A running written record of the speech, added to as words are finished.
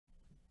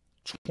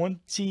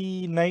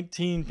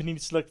2019 Panini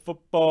Select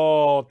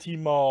Football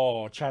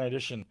Tmall China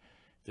Edition.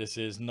 This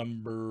is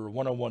number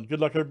 101. Good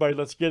luck, everybody.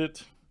 Let's get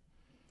it.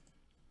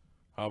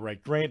 All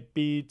right, Grant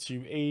B to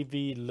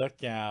AV.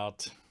 Look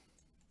out.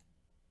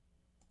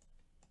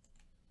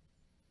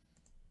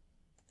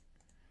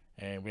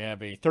 And we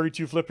have a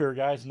 32 flip here,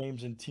 guys.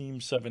 Names and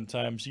teams 7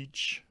 times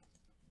each.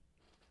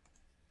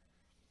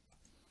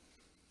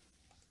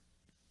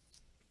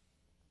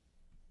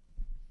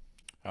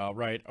 All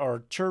right,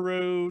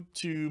 Arturo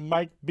to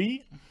Mike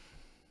B.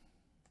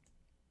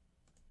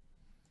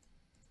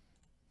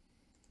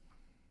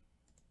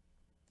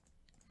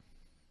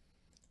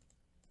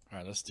 All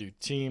right, let's do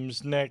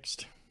teams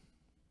next.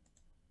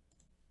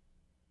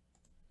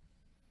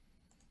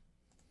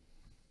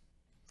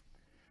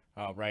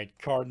 All right,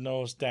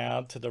 Cardinals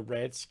down to the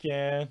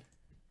Redskin.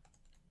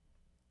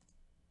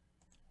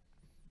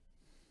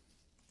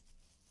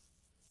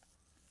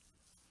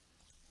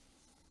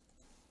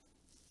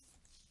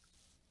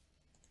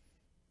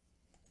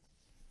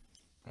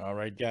 All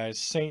right, guys,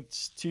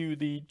 Saints to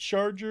the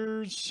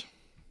Chargers.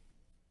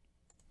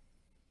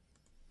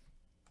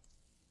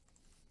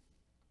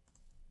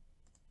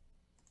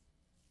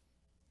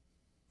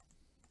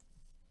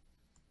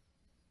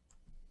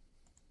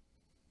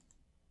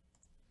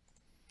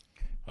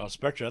 Oh,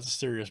 Spectre, that's a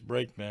serious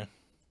break, man.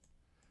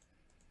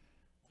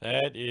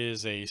 That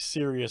is a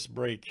serious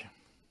break.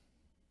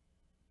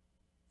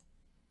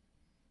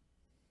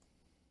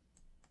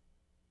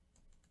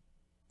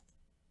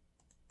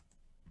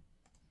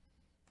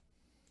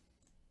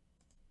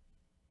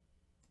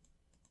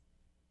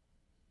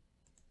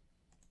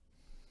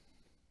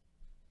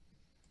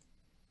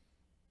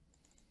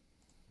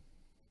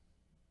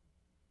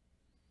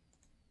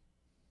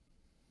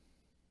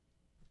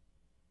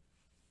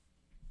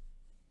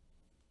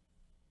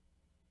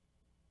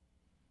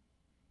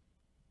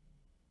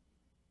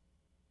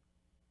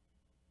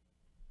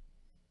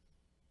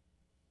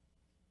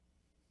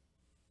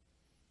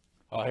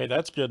 Oh, hey,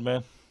 that's good,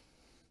 man.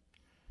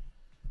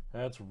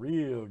 That's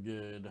real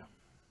good.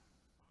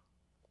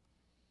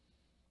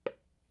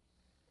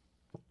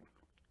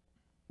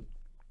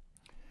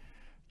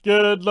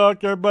 Good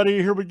luck,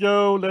 everybody. Here we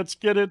go. Let's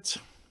get it.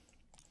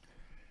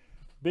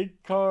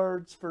 Big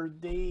cards for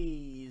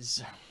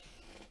days.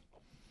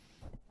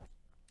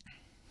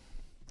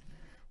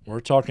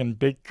 We're talking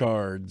big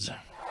cards.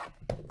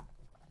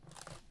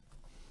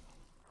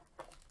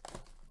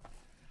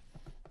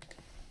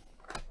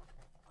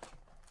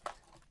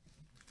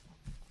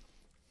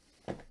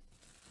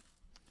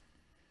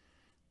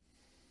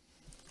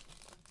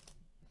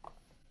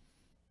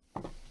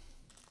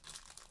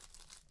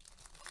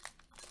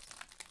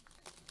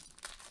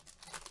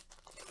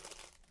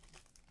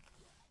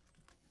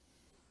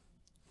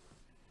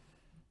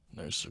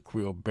 There's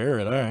Shaquille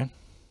Barrett, all right.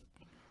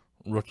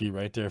 Rookie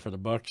right there for the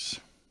Bucks.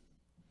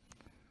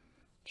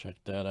 Check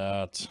that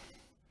out.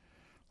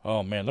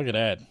 Oh man, look at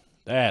that.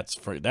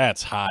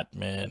 That's hot,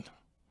 man.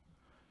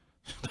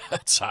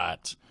 That's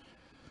hot.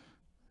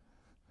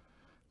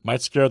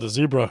 Might scare the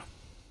zebra.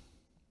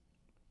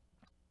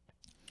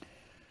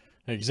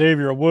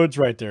 Xavier Woods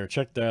right there.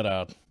 Check that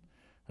out.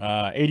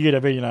 88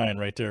 of 89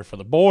 right there for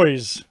the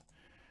boys.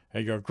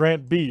 There you go.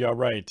 Grant B. All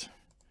right.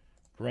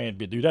 Grant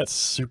B. Dude, that's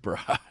super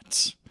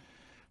hot.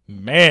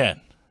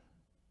 Man.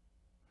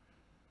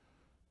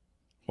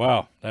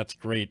 Wow, that's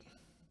great.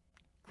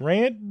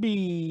 Grant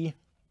B.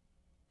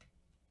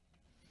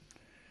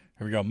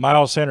 Here we go.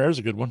 Miles Sanders. There's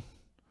a good one.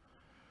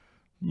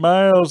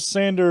 Miles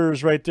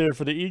Sanders right there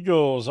for the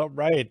Eagles. All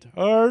right.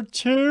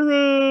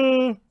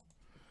 Arturo.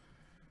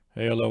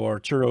 Hey, hello,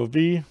 Arturo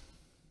V.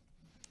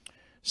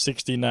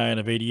 69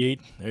 of 88.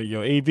 There you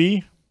go,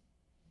 AV.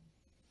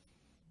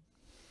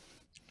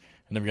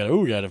 And then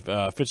we got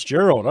a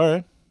Fitzgerald. All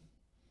right.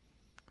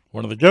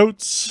 One of the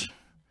GOATs.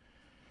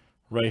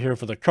 Right here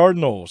for the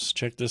Cardinals.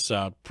 Check this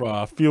out.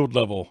 Field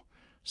level.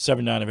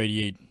 79 of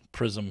 88.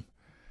 Prism.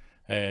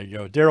 There you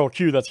go. Daryl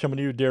Q. That's coming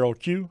to you, Daryl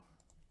Q.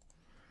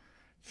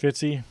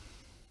 Fitzy.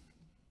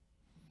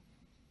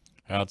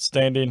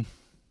 Outstanding.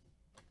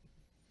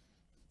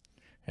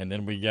 And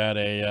then we got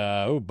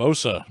a,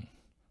 Bosa.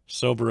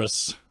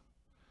 Silverus.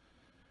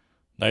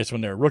 Nice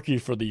one there. Rookie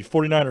for the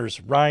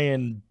 49ers,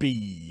 Ryan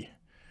B.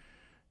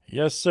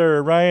 Yes,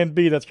 sir. Ryan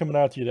B. That's coming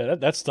out to you.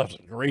 That stuff's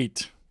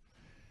great.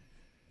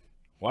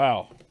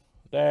 Wow.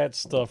 That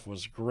stuff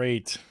was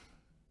great.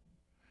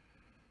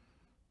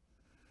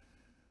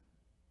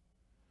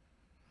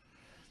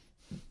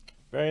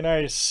 Very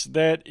nice.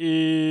 That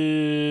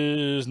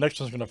is... Next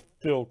one's going to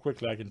fill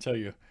quickly, I can tell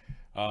you.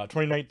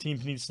 2019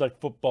 Panini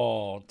Select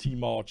Football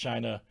Tmall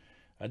China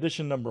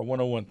Edition number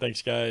 101.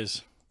 Thanks,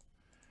 guys.